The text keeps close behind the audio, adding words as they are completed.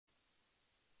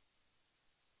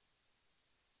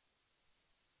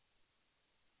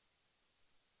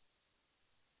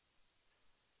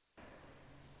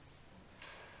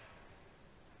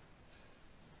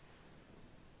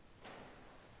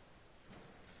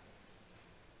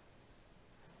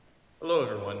Hello,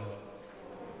 everyone,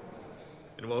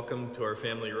 and welcome to our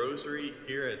family rosary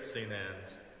here at St.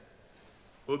 Anne's.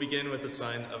 We'll begin with the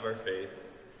sign of our faith.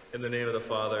 In the name of the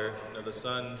Father, and of the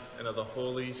Son, and of the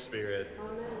Holy Spirit.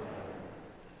 Amen.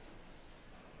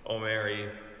 O Mary,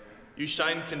 you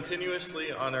shine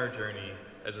continuously on our journey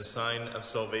as a sign of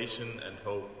salvation and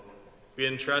hope. We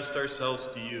entrust ourselves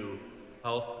to you,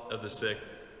 health of the sick,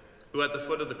 who at the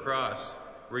foot of the cross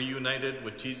were united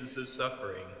with Jesus'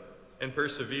 suffering and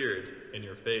persevered in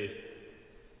your faith.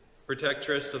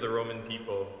 Protectress of the Roman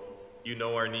people, you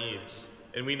know our needs,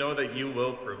 and we know that you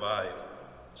will provide,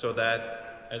 so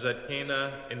that, as at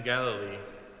Cana in Galilee,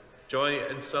 joy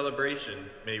and celebration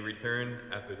may return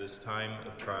after this time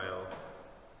of trial.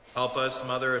 Help us,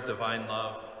 Mother of divine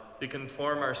love, to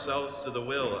conform ourselves to the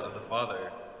will of the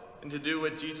Father, and to do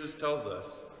what Jesus tells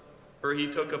us, for he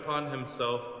took upon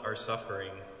himself our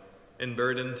suffering, and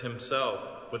burdened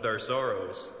himself with our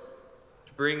sorrows,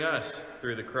 to bring us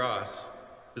through the cross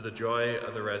to the joy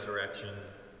of the resurrection.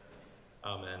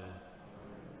 Amen.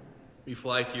 We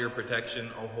fly to your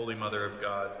protection, O Holy Mother of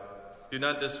God. Do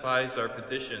not despise our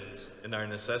petitions and our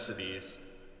necessities,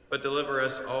 but deliver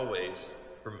us always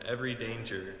from every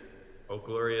danger, O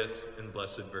glorious and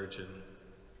blessed Virgin.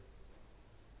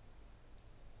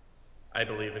 I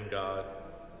believe in God,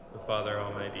 the Father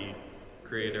Almighty,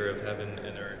 creator of heaven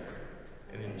and earth,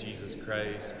 and in Jesus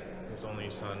Christ, his only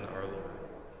Son, our Lord,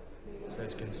 who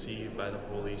was conceived by the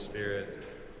Holy Spirit,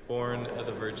 born of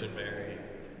the Virgin Mary,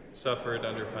 suffered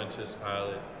under Pontius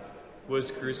Pilate,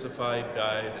 was crucified,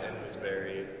 died, and was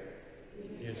buried.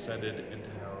 He ascended into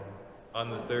hell. On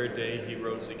the third day he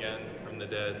rose again from the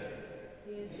dead.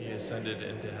 He ascended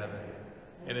into heaven,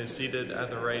 and is seated at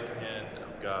the right hand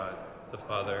of God, the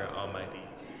Father Almighty.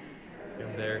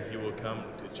 And there he will come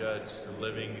to judge the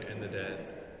living and the dead.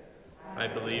 I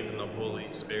believe in the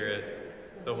Holy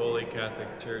Spirit, the Holy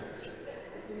Catholic Church,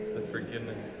 the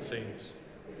forgiveness of saints,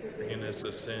 forgiveness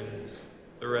of sins,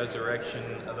 the resurrection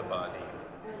of the body,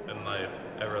 and life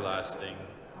everlasting.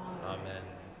 Amen.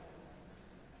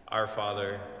 Our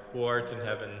Father, who art in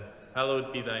heaven,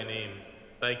 hallowed be thy name.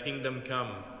 Thy kingdom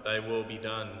come, thy will be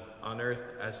done, on earth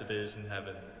as it is in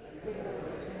heaven.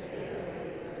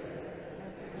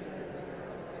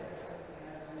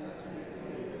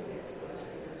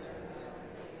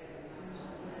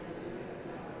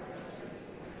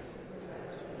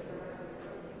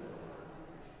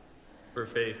 For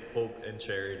faith, hope, and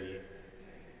charity.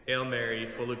 Hail Mary,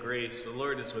 full of grace, the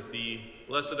Lord is with thee.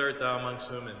 Blessed art thou amongst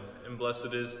women, and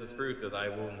blessed is the fruit of thy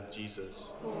womb,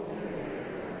 Jesus.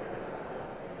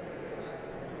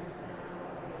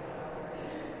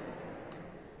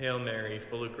 Hail Mary,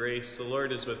 full of grace, the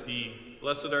Lord is with thee.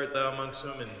 Blessed art thou amongst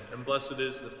women, and blessed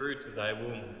is the fruit of thy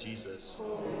womb, Jesus.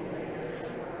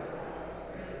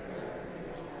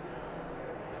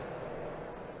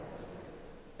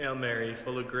 Hail Mary,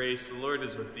 full of grace, the Lord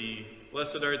is with thee.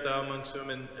 Blessed art thou amongst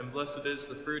women, and blessed is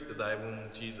the fruit of thy womb,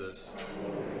 Jesus.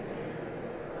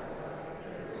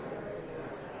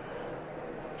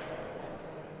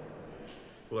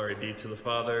 Glory be to the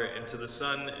Father, and to the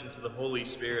Son, and to the Holy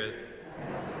Spirit.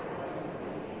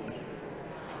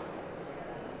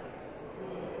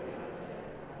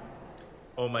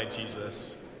 O my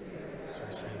Jesus, forgive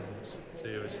our sins,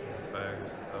 save us from the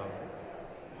fires of hell.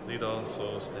 Lead all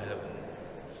souls to heaven,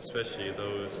 especially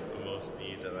those who most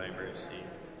need of thy mercy.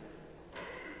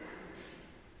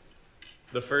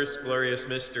 The first glorious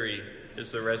mystery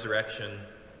is the resurrection.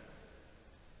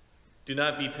 Do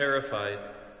not be terrified.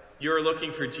 You are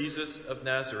looking for Jesus of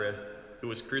Nazareth, who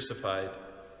was crucified.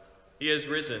 He has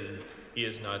risen. He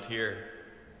is not here.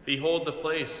 Behold the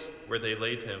place where they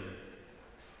laid him.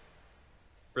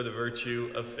 For the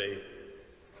virtue of faith.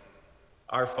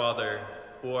 Our Father,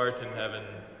 who art in heaven,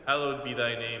 hallowed be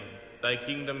thy name. Thy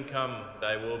kingdom come,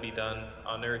 thy will be done,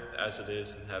 on earth as it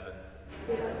is in heaven.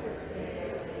 Give us this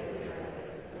day our daily bread,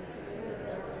 and forgive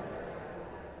us our trespasses,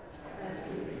 as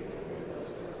we forgive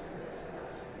those who trespass against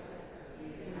us.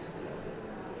 Lead us not into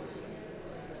temptation,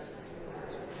 but deliver us from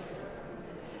evil.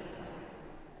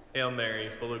 Hail Mary,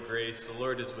 full of grace, the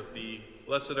Lord is with thee.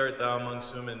 Blessed art thou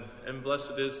amongst women, and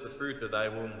blessed is the fruit of thy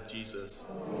womb, Jesus.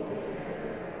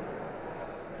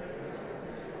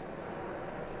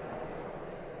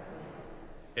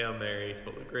 Hail Mary,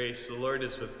 full of grace, the Lord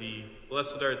is with thee.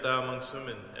 Blessed art thou amongst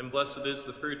women, and blessed is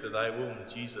the fruit of thy womb,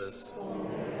 Jesus.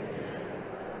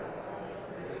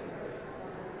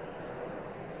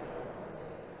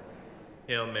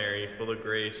 Hail Mary, full of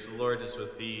grace, the Lord is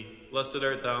with thee. Blessed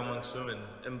art thou amongst women,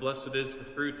 and blessed is the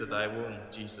fruit of thy womb,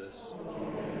 Jesus.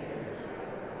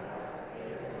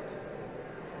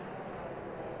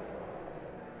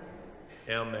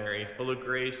 Hail Mary, full of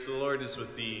grace, the Lord is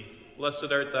with thee.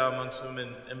 Blessed art thou amongst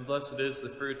women, and blessed is the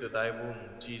fruit of thy womb,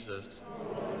 Jesus.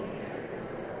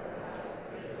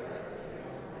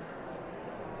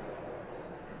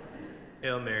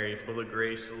 Hail Mary, full of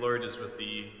grace, the Lord is with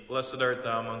thee. Blessed art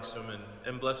thou amongst women,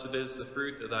 and blessed is the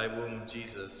fruit of thy womb,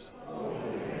 Jesus.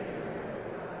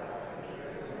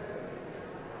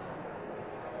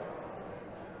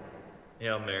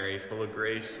 Hail Mary, full of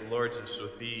grace, the Lord is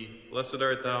with thee. Blessed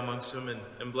art thou amongst women,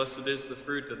 and blessed is the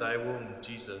fruit of thy womb,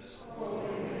 Jesus.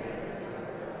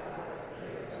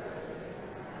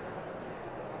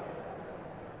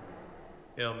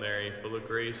 Hail Mary, full of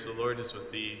grace, the Lord is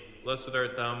with thee. Blessed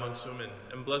art thou amongst women,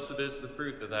 and blessed is the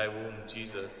fruit of thy womb,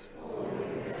 Jesus.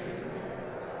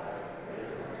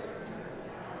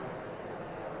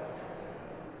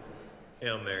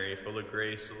 Hail Mary, full of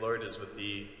grace, the Lord is with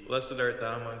thee. Blessed art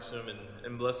thou amongst women,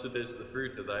 and blessed is the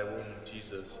fruit of thy womb,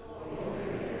 Jesus.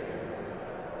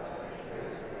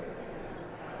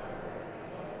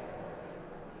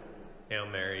 Hail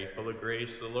Mary, full of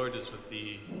grace, the Lord is with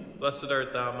thee. Blessed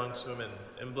art thou amongst women,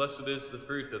 and blessed is the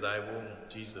fruit of thy womb,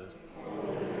 Jesus.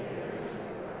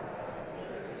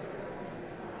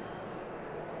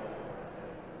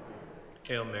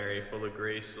 Hail Mary, full of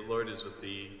grace, the Lord is with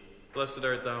thee. Blessed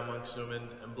art thou amongst women,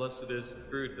 and blessed is the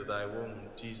fruit of thy womb,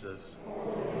 Jesus.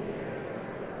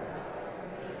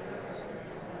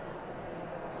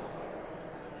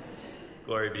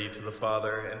 Glory be to the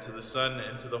Father, and to the Son,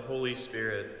 and to the Holy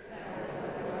Spirit.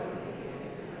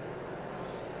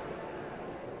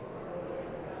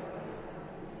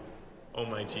 O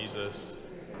my Jesus,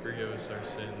 forgive us our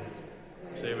sins,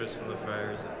 save us from the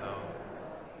fires of hell.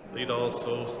 Lead all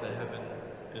souls to heaven,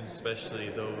 and especially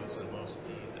those in most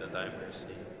need of thy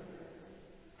mercy.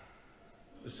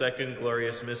 The second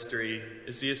glorious mystery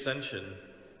is the Ascension.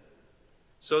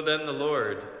 So then the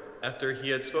Lord, after he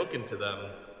had spoken to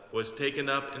them, was taken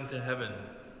up into heaven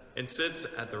and sits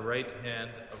at the right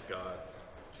hand of God.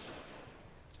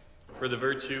 For the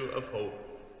virtue of hope.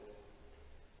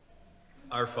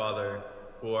 Our Father,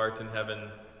 who art in heaven,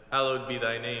 hallowed be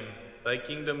thy name. Thy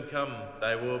kingdom come,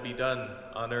 thy will be done,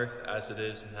 on earth as it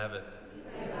is in heaven.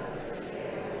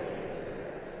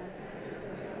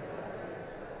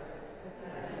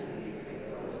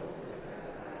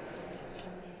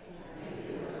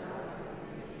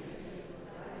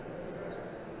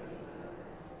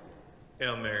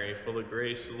 Hail Mary, full of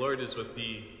grace, the Lord is with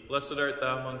thee. Blessed art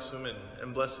thou amongst women,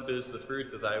 and blessed is the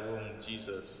fruit of thy womb,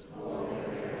 Jesus.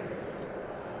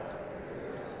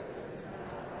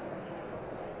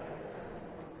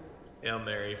 Hail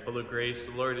Mary, full of grace,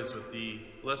 the Lord is with thee.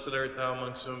 Blessed art thou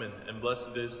amongst women, and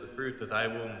blessed is the fruit of thy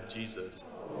womb, Jesus.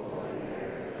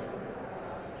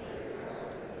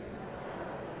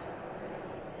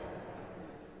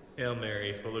 Hail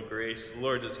Mary, full of grace, the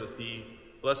Lord is with thee.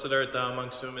 Blessed art thou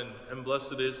amongst women, and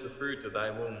blessed is the fruit of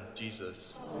thy womb,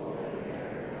 Jesus.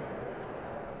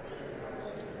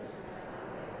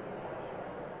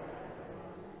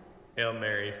 Hail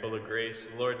Mary, full of grace,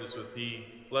 the Lord is with thee.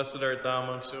 Blessed art thou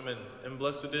amongst women, and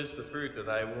blessed is the fruit of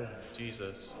thy womb,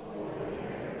 Jesus.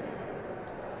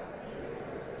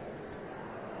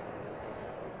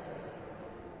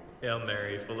 Hail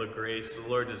Mary, full of grace, the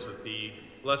Lord is with thee.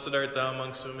 Blessed art thou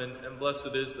amongst women, and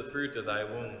blessed is the fruit of thy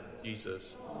womb,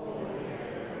 Jesus.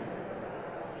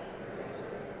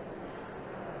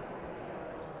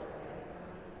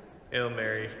 Hail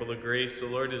Mary, full of grace, the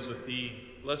Lord is with thee.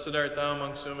 Blessed art thou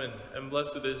amongst women, and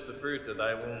blessed is the fruit of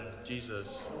thy womb,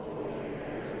 Jesus.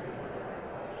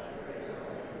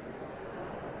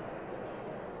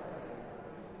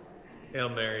 Hail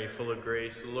Mary, full of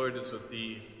grace, the Lord is with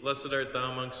thee. Blessed art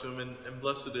thou amongst women, and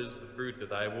blessed is the fruit of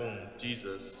thy womb,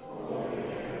 Jesus.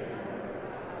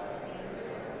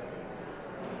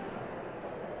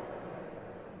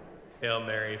 Hail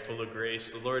Mary, full of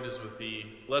grace, the Lord is with thee.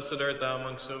 Blessed art thou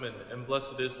amongst women, and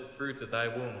blessed is the fruit of thy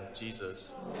womb,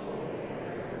 Jesus.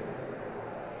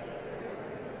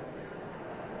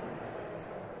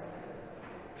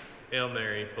 Hail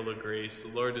Mary, full of grace, the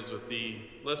Lord is with thee.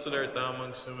 Blessed art thou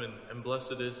amongst women, and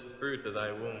blessed is the fruit of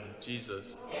thy womb,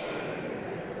 Jesus.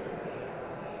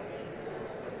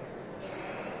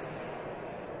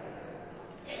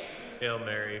 Hail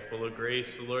Mary, full of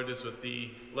grace, the Lord is with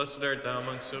thee. Blessed art thou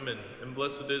amongst women, and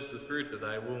blessed is the fruit of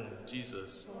thy womb,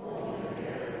 Jesus.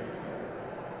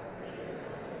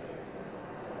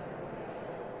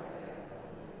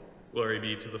 Glory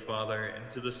be to the Father, and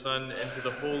to the Son, and to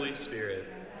the Holy Spirit.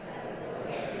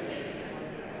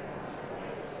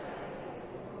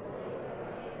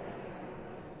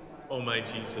 O my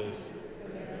Jesus,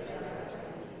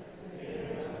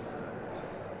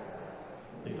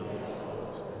 lead all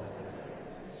souls to heaven,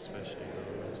 especially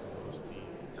those in most need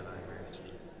of thy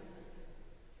mercy.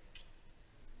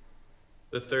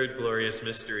 The third glorious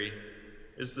mystery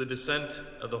is the descent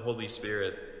of the Holy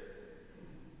Spirit.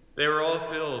 They were all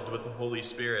filled with the Holy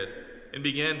Spirit and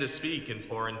began to speak in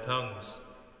foreign tongues,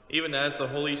 even as the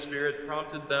Holy Spirit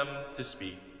prompted them to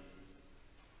speak.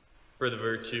 For the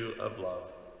virtue of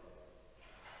love.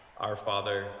 Our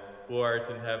Father, who art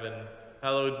in heaven,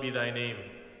 hallowed be thy name.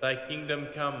 Thy kingdom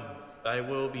come, thy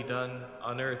will be done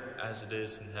on earth as it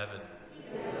is in heaven.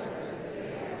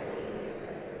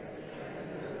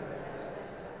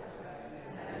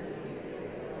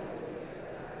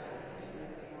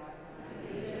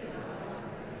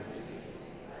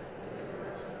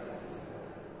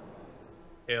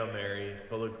 Hail Mary,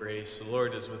 full of grace, the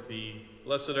Lord is with thee.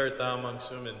 Blessed art thou amongst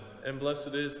women, and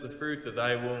blessed is the fruit of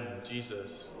thy womb,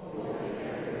 Jesus.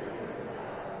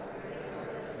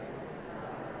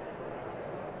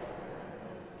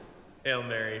 Hail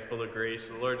Mary, full of grace,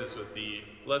 the Lord is with thee.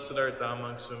 Blessed art thou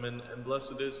amongst women, and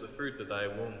blessed is the fruit of thy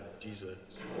womb,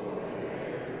 Jesus.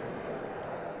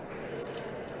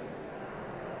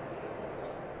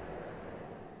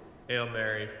 Hail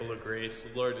Mary, full of grace,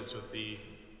 the Lord is with thee.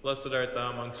 Blessed art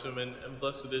thou amongst women, and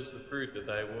blessed is the fruit of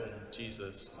thy womb,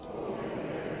 Jesus.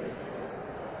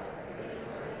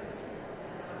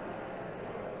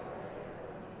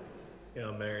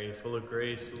 Hail Mary, full of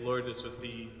grace, the Lord is with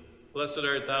thee. Blessed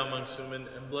art thou amongst women,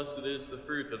 and blessed is the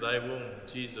fruit of thy womb,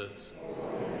 Jesus.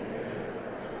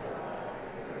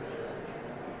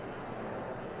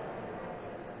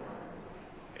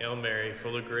 Hail Mary,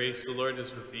 full of grace, the Lord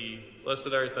is with thee.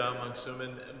 Blessed art thou amongst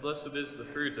women, and blessed is the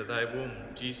fruit of thy womb,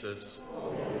 Jesus.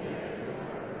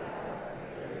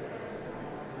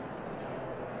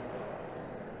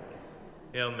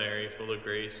 Hail Mary, full of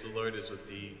grace, the Lord is with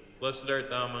thee. Blessed art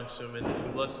thou amongst women,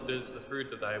 and blessed is the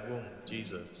fruit of thy womb,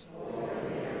 Jesus.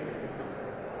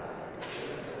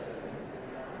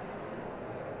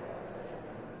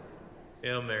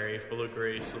 Hail Mary, full of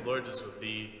grace, the Lord is with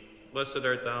thee. Blessed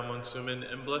art thou amongst women,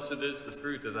 and blessed is the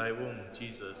fruit of thy womb,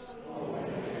 Jesus.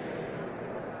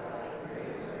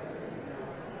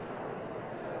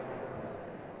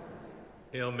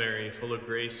 Hail Mary, full of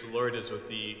grace, the Lord is with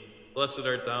thee. Blessed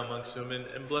art thou amongst women,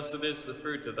 and blessed is the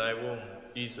fruit of thy womb,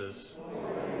 Jesus.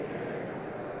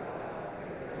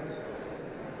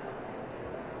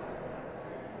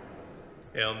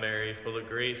 Hail Mary, full of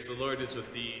grace, the Lord is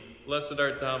with thee. Blessed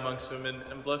art thou amongst women,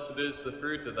 and blessed is the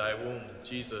fruit of thy womb,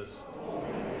 Jesus.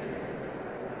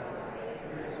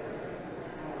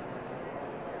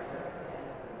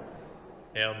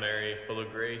 Hail Mary, full of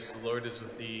grace, the Lord is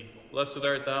with thee. Blessed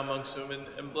art thou amongst women,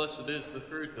 and blessed is the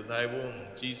fruit of thy womb,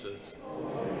 Jesus.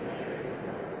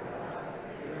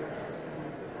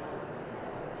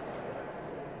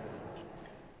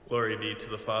 Glory be to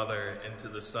the Father, and to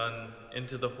the Son, and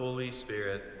to the Holy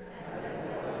Spirit.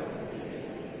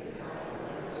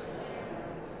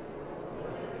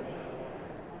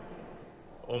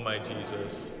 O my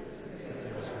Jesus,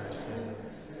 forgive us our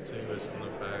sins, save us from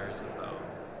the fires of hell.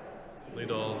 Lead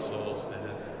all souls to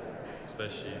heaven,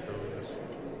 especially those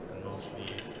in most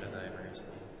need of thy mercy.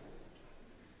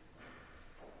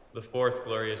 The fourth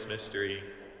glorious mystery,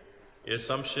 the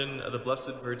Assumption of the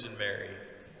Blessed Virgin Mary.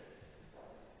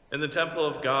 And the temple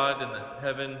of God in the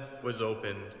heaven was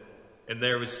opened, and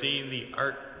there was seen the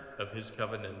ark of his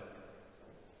covenant.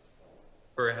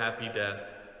 For a happy death.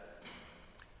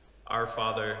 Our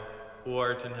Father, who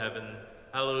art in heaven,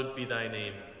 hallowed be thy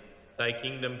name. Thy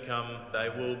kingdom come, thy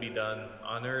will be done,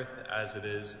 on earth as it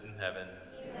is in heaven.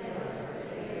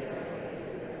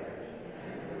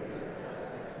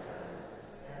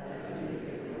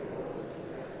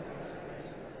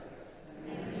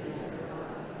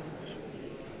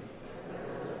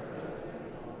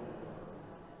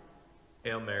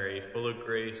 Hail Mary, full of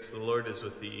grace, the Lord is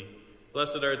with thee.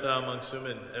 Blessed art thou amongst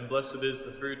women, and blessed is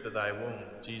the fruit of thy womb,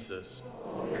 Jesus.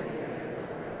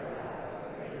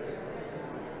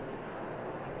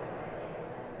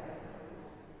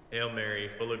 Hail Mary,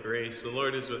 full of grace, the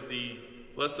Lord is with thee.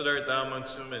 Blessed art thou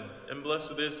amongst women, and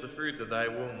blessed is the fruit of thy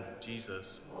womb,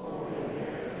 Jesus.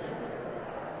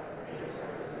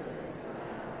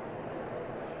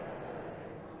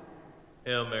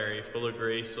 Hail Mary, full of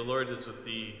grace, the Lord is with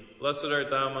thee. Blessed art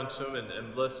thou amongst women,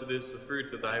 and blessed is the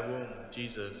fruit of thy womb,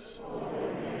 Jesus.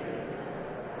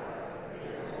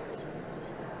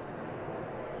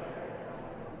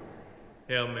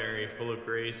 Hail Mary, full of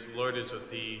grace, the Lord is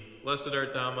with thee. Blessed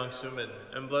art thou amongst women,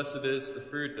 and blessed is the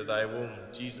fruit of thy womb,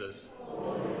 Jesus.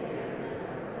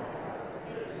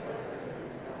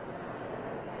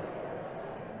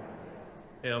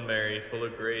 Hail Mary, full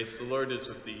of grace, the Lord is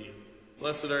with thee.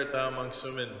 Blessed art thou amongst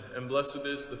women, and blessed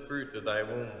is the fruit of thy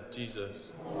womb,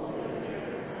 Jesus.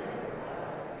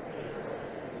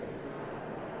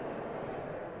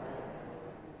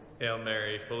 Hail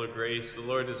Mary, full of grace, the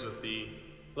Lord is with thee.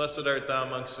 Blessed art thou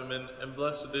amongst women, and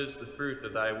blessed is the fruit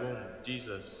of thy womb,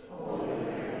 Jesus.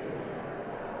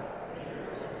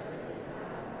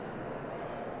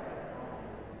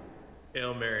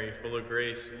 Hail Mary, full of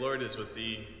grace, the Lord is with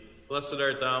thee. Blessed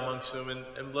art thou amongst women,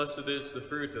 and blessed is the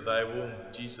fruit of thy womb,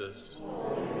 Jesus.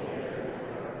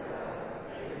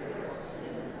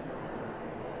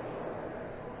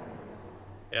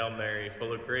 Hail Mary,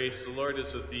 full of grace, the Lord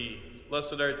is with thee.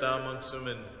 Blessed art thou amongst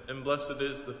women, and blessed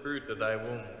is the fruit of thy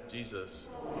womb, Jesus.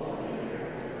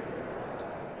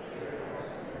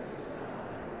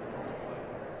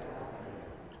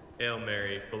 Hail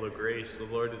Mary, full of grace, the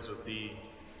Lord is with thee.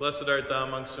 Blessed art thou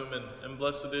amongst women, and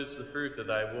blessed is the fruit of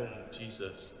thy womb,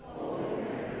 Jesus.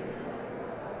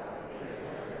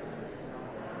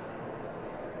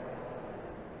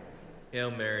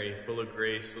 Hail Mary, full of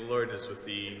grace, the Lord is with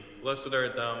thee. Blessed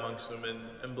art thou amongst women,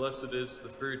 and blessed is the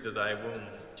fruit of thy womb,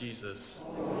 Jesus.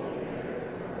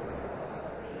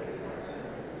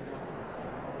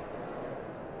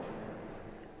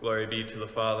 Glory be to the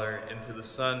Father, and to the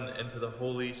Son, and to the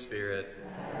Holy Spirit.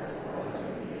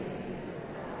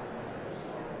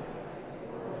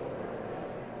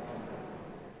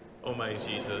 O my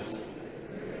Jesus,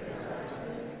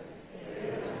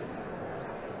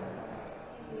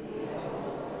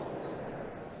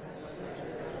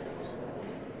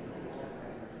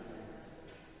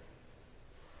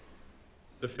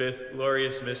 the fifth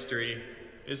glorious mystery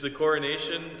is the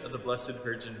coronation of the Blessed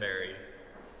Virgin Mary.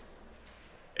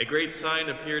 A great sign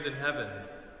appeared in heaven,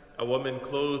 a woman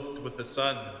clothed with the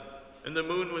sun, and the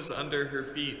moon was under her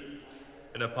feet,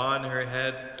 and upon her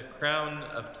head a crown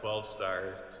of 12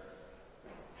 stars.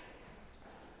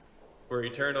 For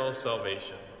eternal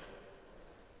salvation.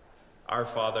 Our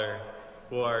Father,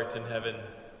 who art in heaven,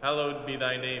 hallowed be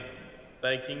thy name.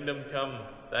 Thy kingdom come,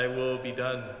 thy will be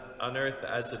done, on earth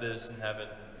as it is in heaven.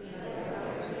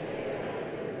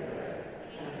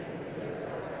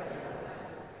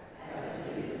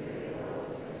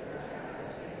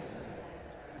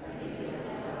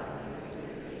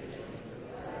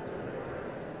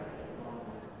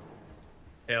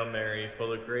 Hail Mary,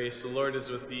 full of grace, the Lord is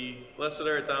with thee. Blessed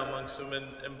art thou amongst women,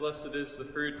 and blessed is the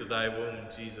fruit of thy womb,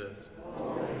 Jesus.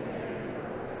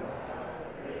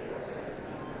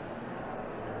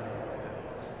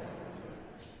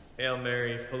 Hail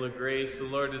Mary, full of grace, the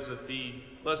Lord is with thee.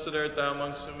 Blessed art thou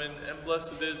amongst women, and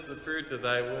blessed is the fruit of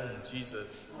thy womb,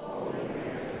 Jesus.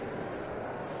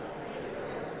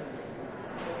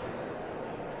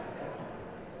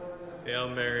 Hail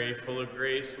Mary, full of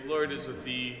grace, the Lord is with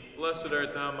thee. Blessed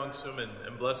art thou amongst women,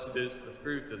 and blessed is the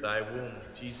fruit of thy womb,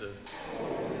 Jesus.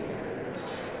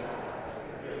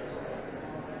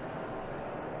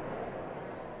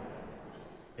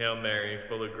 Hail Mary,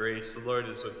 full of grace, the Lord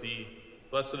is with thee.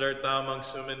 Blessed art thou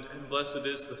amongst women, and blessed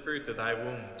is the fruit of thy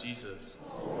womb, Jesus.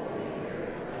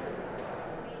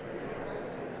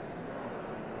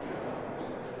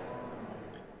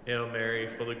 Hail Mary,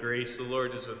 full of grace, the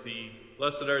Lord is with thee.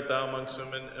 Blessed art thou amongst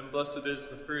women, and blessed is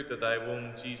the fruit of thy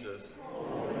womb, Jesus.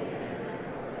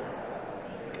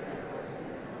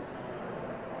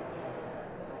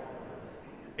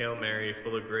 Hail Mary,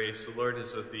 full of grace, the Lord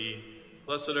is with thee.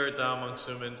 Blessed art thou amongst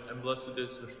women, and blessed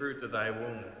is the fruit of thy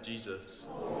womb, Jesus.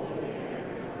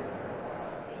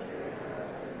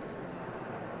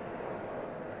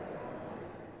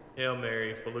 Hail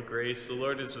Mary, full of grace, the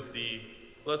Lord is with thee.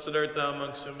 Blessed art thou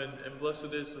amongst women, and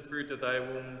blessed is the fruit of thy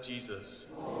womb, Jesus.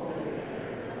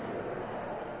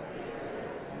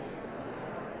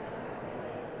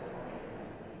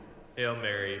 Hail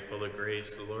Mary, full of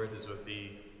grace, the Lord is with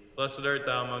thee. Blessed art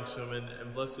thou amongst women,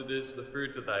 and blessed is the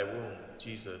fruit of thy womb,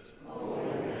 Jesus.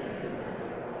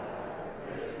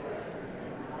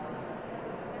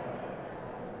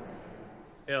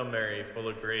 Hail Mary, full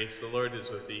of grace, the Lord is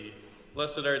with thee.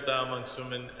 Blessed art thou amongst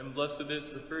women, and blessed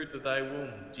is the fruit of thy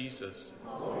womb, Jesus.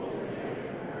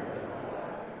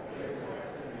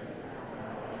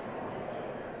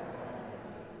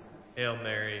 Hail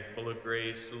Mary, full of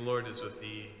grace, the Lord is with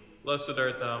thee. Blessed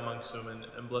art thou amongst women,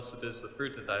 and blessed is the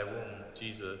fruit of thy womb,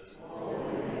 Jesus.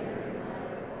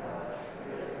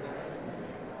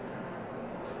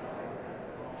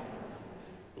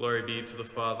 Glory be to the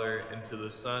Father, and to the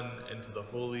Son, and to the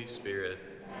Holy Spirit.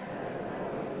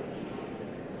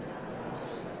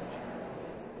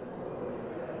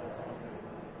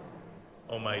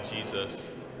 O my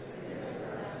Jesus,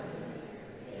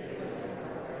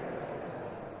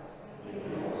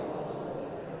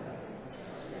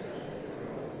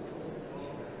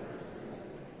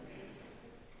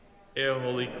 Hail,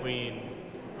 Holy Queen,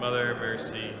 Mother of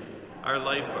Mercy, our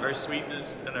life, our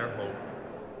sweetness, and our hope.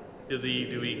 To thee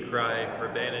do we cry, poor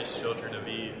banished children of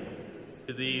Eve.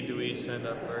 To thee do we send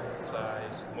up our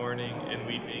sighs, mourning and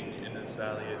weeping in this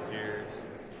valley of tears.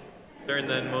 Turn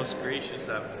then, most gracious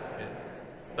Advocate,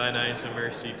 thine eyes of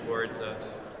mercy towards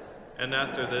us, and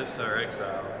after this our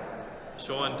exile,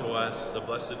 show unto us the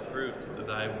blessed fruit of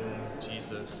thy womb,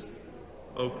 Jesus.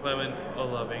 O clement, O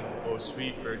loving, O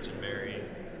sweet Virgin Mary,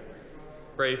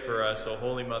 pray for us, O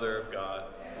Holy Mother of God,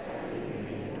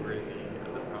 made worthy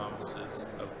of the promises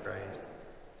of Christ.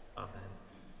 Amen.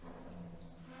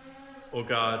 O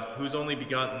God, whose only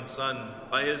begotten Son,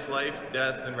 by his life,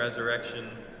 death, and resurrection,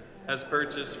 has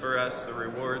purchased for us the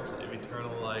rewards of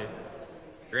eternal life,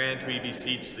 grant, we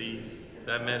beseech thee,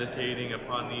 that meditating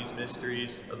upon these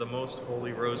mysteries of the most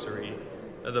holy Rosary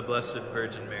of the Blessed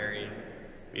Virgin Mary,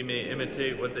 we may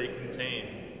imitate what they contain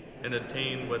and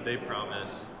attain what they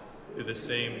promise, through the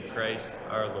same Christ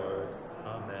our Lord.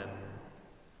 Amen.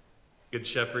 Good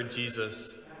Shepherd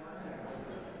Jesus,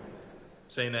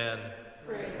 Saint Anne,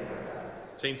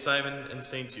 Saint Simon and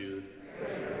Saint Jude,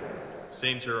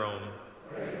 Saint Jerome,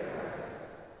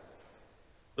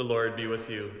 the Lord be with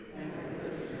you.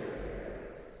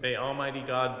 May Almighty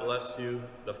God bless you,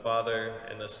 the Father,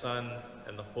 and the Son,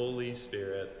 and the Holy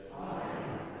Spirit.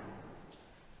 Amen.